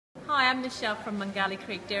Hi, I'm Michelle from Mungali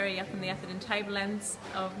Creek Dairy up in the Atherton Tablelands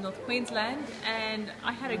of North Queensland, and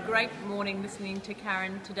I had a great morning listening to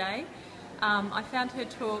Karen today. I found her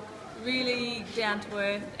talk really down to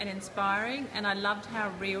earth and inspiring, and I loved how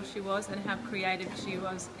real she was and how creative she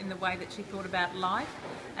was in the way that she thought about life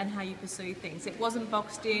and how you pursue things. It wasn't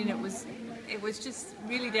boxed in, it was just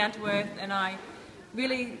really down to earth, and I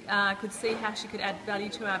really could see how she could add value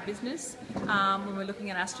to our business when we're looking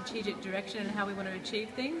at our strategic direction and how we want to achieve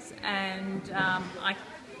things. And I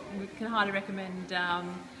can highly recommend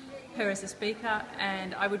her as a speaker,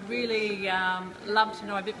 and I would really love to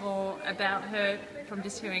know a bit more about her. From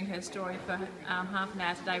just hearing her story for half an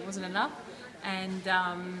hour today wasn't enough. And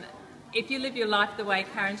if you live your life the way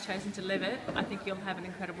Karen's chosen to live it, I think you'll have an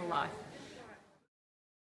incredible life.